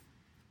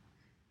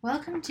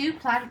Welcome to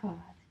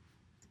Platypod,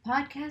 the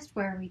podcast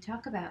where we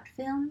talk about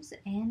films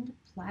and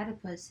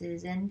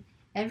platypuses and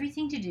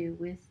everything to do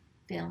with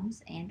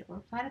films and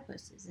or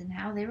platypuses and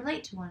how they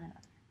relate to one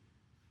another.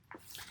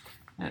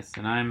 Yes,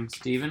 and I'm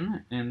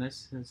Steven, and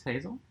this is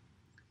Hazel.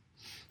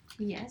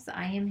 Yes,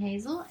 I am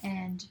Hazel,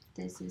 and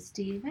this is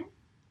Steven.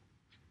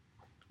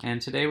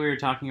 And today we were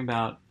talking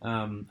about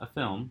a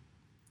film.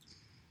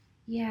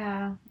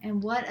 Yeah,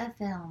 and what a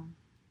film.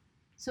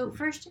 So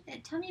first,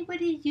 tell me, what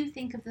did you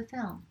think of the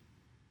film?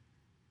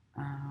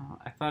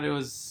 I thought it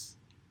was,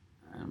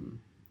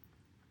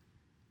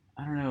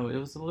 I don't know, it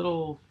was a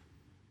little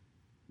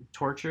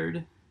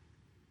tortured,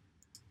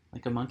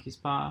 like a monkey's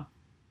paw.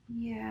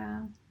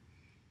 Yeah.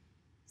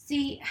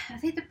 See, I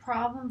think the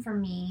problem for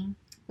me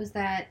was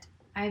that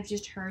I've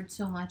just heard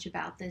so much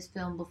about this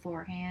film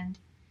beforehand.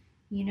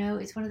 You know,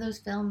 it's one of those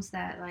films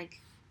that, like,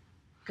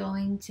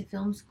 going to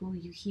film school,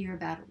 you hear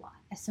about a lot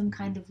as some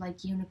kind of,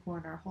 like,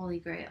 unicorn or holy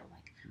grail.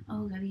 Like,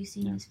 oh, have you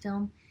seen this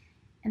film?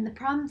 And the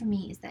problem for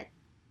me is that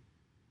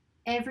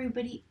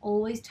everybody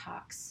always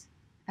talks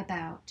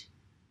about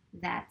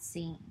that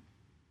scene.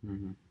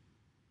 Mm-hmm.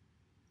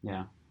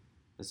 Yeah.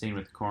 The scene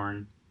with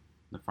corn,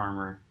 the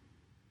farmer.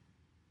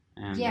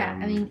 And, yeah,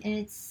 I mean,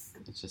 it's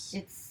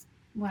just...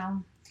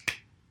 well,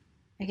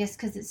 I guess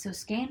because it's so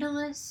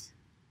scandalous.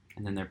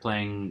 And then they're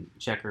playing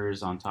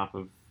checkers on top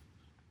of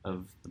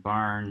the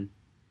barn,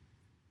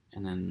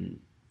 and then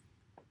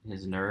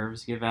his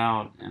nerves give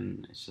out,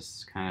 and it's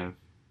just kind of,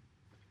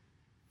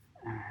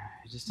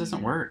 it just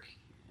doesn't work.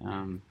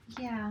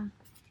 Yeah,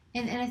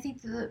 and I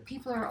think the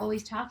people are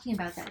always talking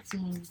about that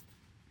scene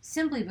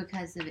simply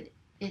because of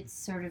its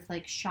sort of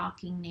like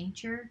shocking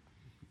nature,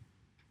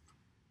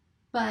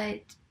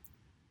 but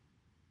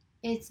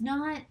it's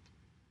not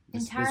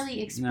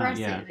entirely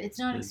expressive. It's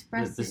not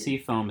expressive. The sea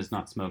foam is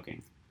not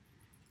smoking.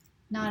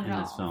 Not in at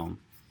all. this film.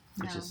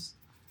 No. It's just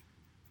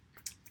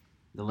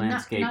the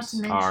landscapes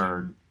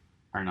are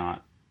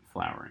not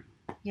flowering.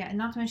 Yeah, and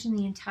not to mention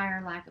the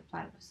entire lack of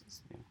platypuses.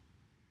 Yeah.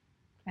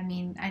 I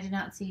mean, I did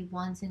not see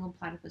one single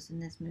platypus in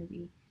this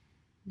movie.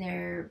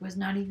 There was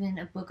not even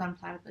a book on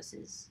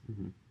platypuses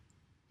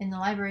in the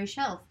library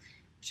shelf,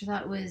 which I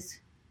thought was,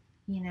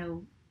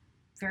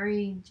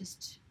 very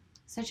just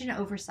such an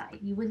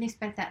oversight. You wouldn't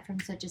expect that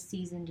from such a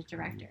seasoned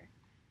director.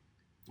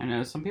 I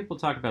know some people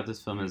talk about this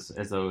film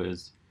as though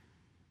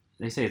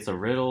they say it's a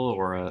riddle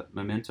or a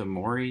memento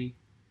mori,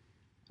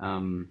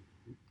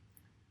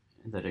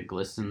 that it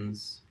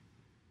glistens,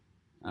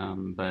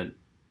 but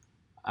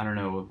I don't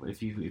know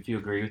if you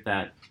agree with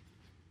that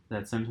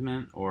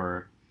sentiment,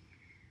 or.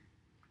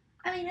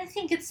 I mean, I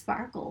think it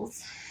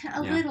sparkles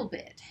a little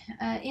bit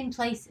in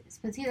places,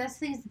 but see, that's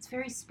the thing, it's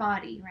very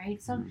spotty,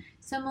 right? Some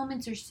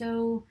moments are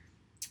so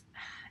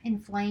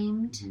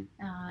inflamed,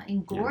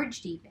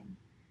 engorged even,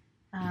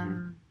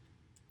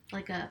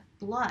 like a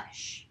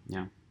blush.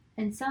 Yeah.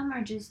 And some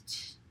are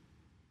just.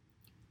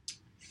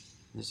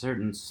 There's a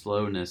certain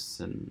slowness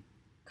and.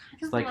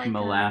 Kind it's like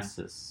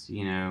molasses,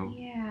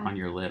 on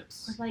your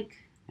lips. Or like.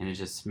 And it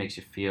just makes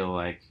you feel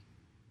like,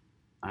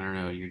 I don't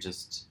know,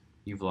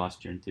 you've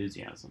lost your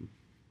enthusiasm.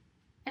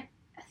 I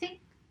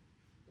think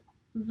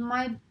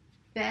my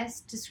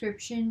best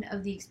description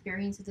of the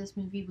experience of this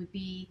movie would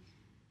be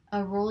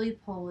a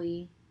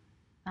roly-poly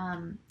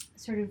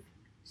sort of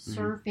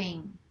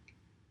surfing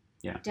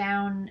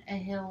down a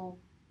hill,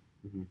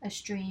 a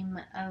stream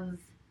of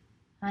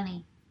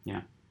honey.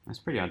 Yeah, that's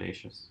pretty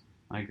audacious.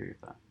 I agree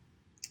with that.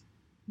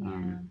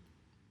 Yeah.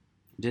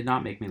 It did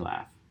not make me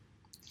laugh.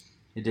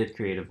 It did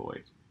create a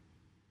void.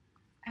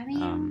 I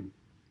mean,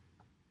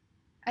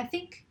 I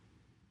think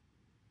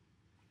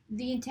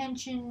the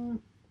intention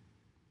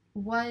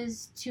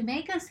was to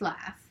make us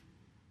laugh.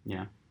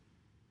 Yeah.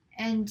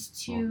 And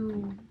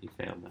to... Well, you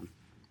failed them.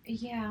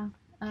 Yeah.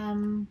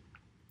 And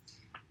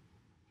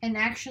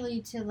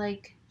actually to,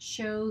 like,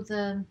 show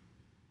the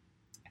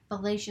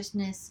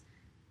fallaciousness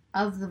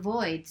of the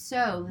void.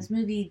 So, this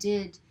movie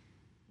did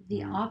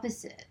the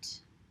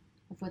opposite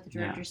of what the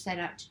director set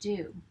out to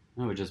do.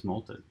 No, it just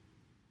molted.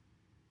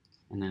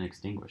 And then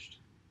extinguished.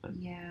 But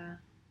it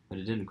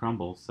didn't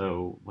crumble,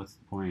 so what's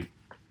the point?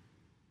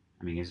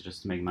 I mean, is it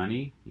just to make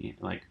money?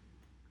 Like,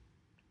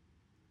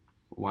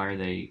 why are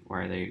they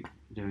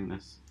doing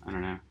this? I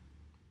don't know.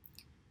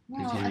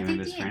 Well, Continuing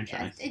this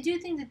franchise. I do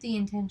think that the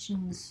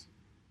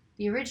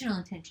original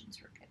intentions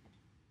were good.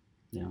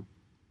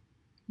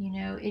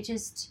 Yeah. It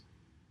just,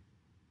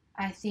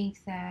 I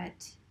think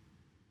that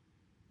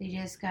they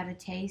just got a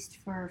taste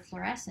for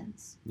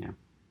fluorescence. Yeah.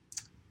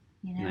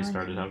 And they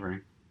started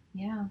hovering.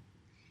 Yeah.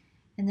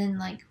 And then,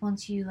 like,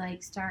 once you,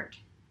 like, start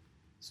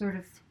sort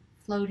of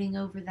floating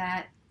over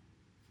that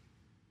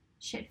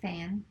shit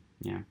fan.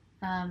 Yeah.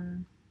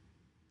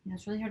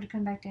 It's really hard to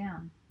come back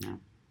down. No.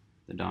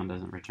 The dawn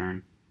doesn't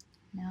return.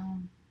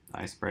 No.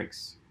 The ice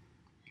breaks.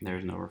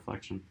 There's no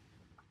reflection.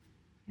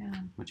 Yeah.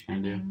 What you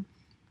gonna do?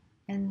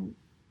 And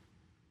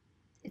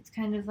it's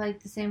kind of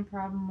like the same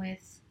problem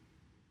with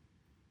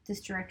this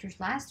director's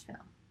last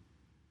film.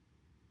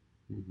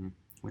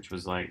 Which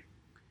was like,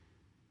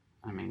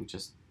 I mean,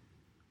 just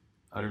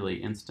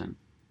utterly instant.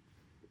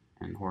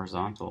 and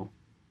horizontal.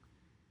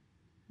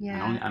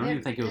 Yeah. I don't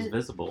even think it was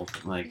visible.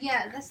 Like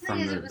yeah, that's the thing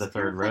from is, it was the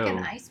third kind of row, like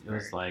an iceberg. it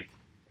was like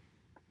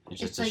it's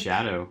just It's a like-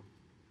 shadow.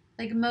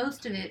 Like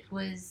most of it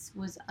was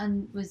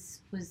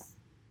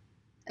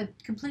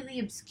completely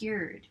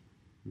obscured.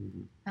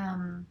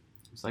 Mm-hmm.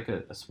 It's like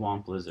a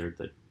swamp lizard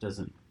that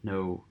doesn't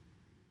know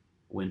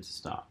when to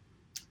stop.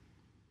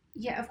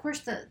 Yeah, of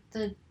course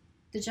the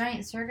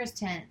giant circus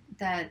tent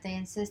that they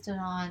insisted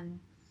on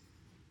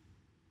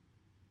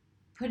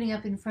putting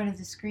up in front of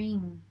the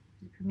screen,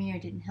 the premiere,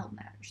 didn't help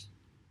matters.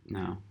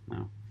 No.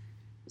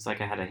 It's like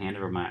I had a hand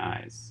over my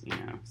eyes.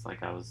 It's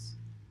like I was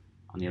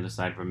on the other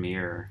side of a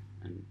mirror,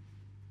 and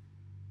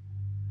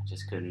I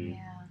just couldn't.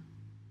 Yeah.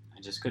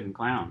 I just couldn't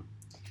clown.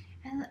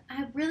 And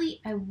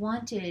I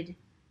wanted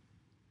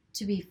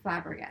to be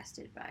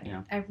flabbergasted by it.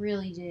 Yeah. I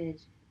really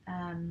did.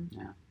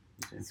 Okay.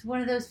 It's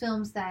one of those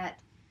films that,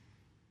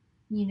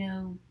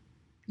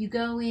 you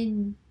go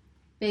in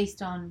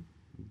based on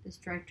this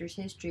director's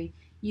history.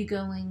 You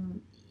go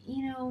in,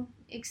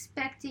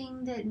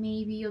 expecting that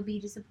maybe you'll be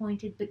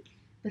disappointed,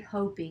 but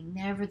hoping,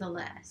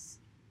 nevertheless,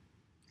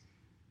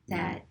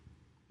 that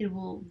it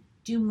will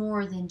do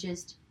more than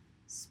just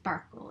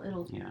sparkle.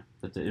 It'll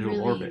that it'll really,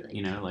 orbit.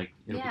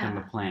 It'll become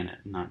a yeah. planet,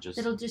 not just.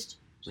 It'll just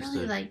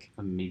really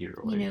a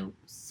meteoroid.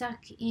 Suck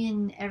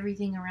in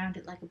everything around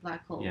it like a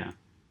black hole. Yeah.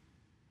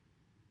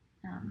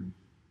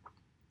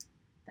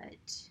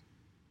 But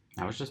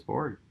I was just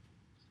bored.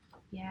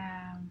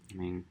 yeah. I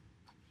mean,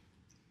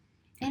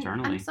 And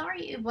eternally. I'm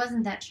sorry it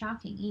wasn't that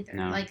shocking either.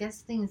 No. Like,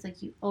 that's the thing, is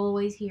like you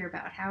always hear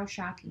about how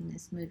shocking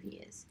this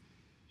movie is.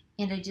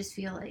 And I just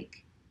feel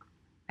like,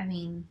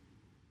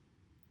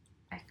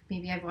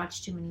 maybe I've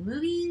watched too many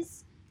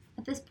movies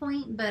at this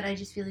point, but I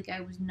just feel like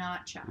I was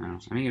not shocked. No.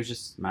 It was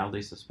just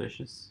mildly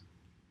suspicious.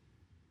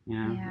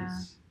 Yeah. It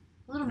was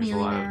A little There's a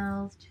mealy lot of-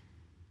 mouthed.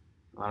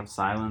 a lot of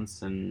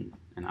silence and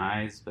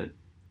eyes, but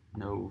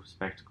no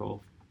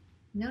spectacle.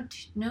 No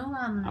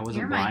I wasn't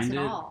ear mites blinded.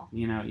 at all.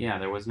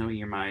 There was no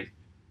ear mite.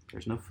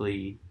 There's no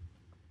flea.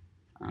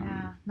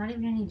 Yeah, not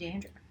even any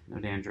dandruff. No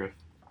dandruff.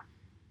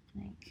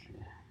 Like,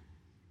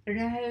 I don't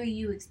know how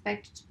you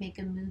expect to make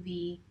a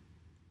movie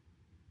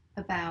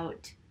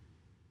about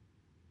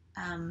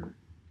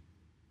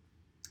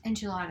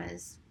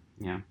enchiladas.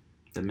 Yeah,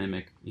 to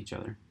mimic each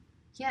other.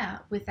 Yeah,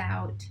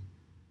 without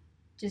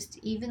just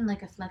even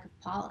like a fleck of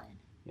pollen.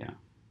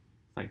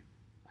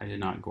 I did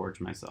not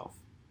gorge myself,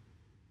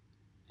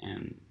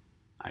 and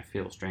I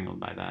feel strangled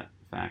by that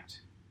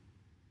fact,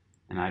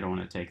 and I don't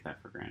want to take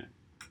that for granted.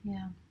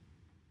 Yeah.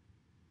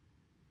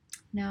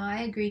 No,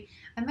 I agree.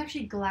 I'm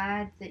actually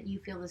glad that you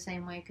feel the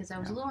same way, because I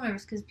was a little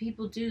nervous, because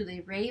people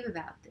they rave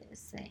about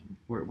this thing.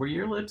 Were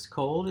your lips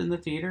cold in the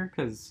theater?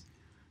 Because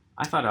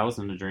I thought I was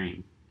in a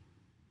dream.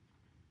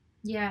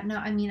 Yeah, no,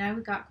 I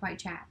got quite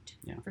chapped,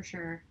 for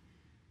sure.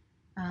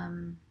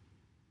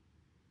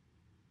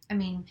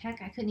 Heck,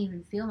 I couldn't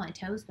even feel my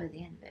toes by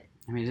the end of it.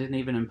 It didn't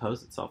even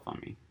impose itself on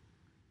me.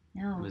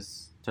 No. It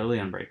was totally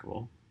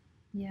unbreakable.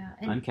 Yeah.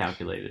 And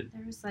uncalculated.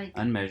 There was like...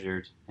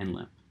 unmeasured and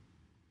limp.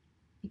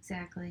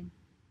 Exactly.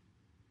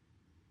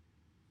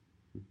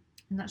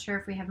 I'm not sure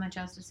if we have much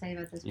else to say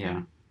about this film.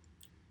 Yeah.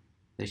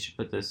 They should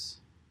put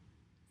this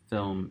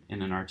film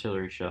in an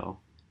artillery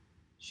shell,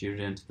 shoot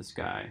it into the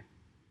sky,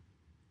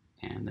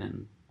 and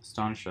then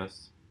astonish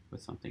us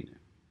with something new.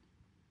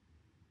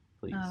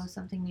 Please. Oh,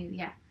 something new,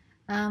 yeah.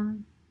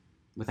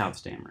 Without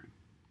stammering.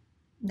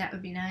 That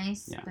would be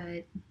nice, Yeah. but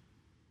it's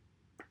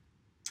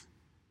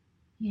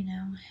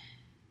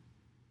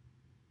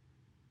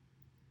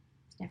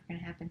never gonna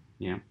happen.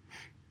 Yeah.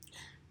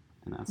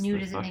 And that's New the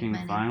doesn't make fucking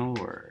money. final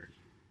word.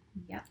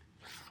 Yep.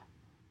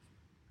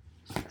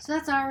 So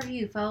that's our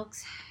review,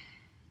 folks.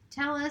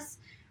 Tell us,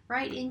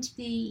 write into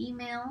the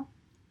email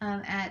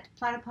at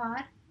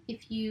Platypod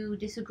if you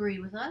disagree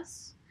with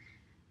us,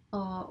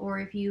 or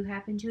if you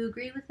happen to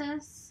agree with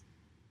us.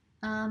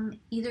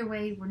 Either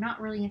way, we're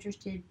not really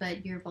interested,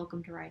 but you're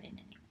welcome to write in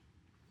anyway.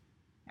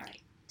 All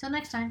right. Till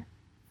next time.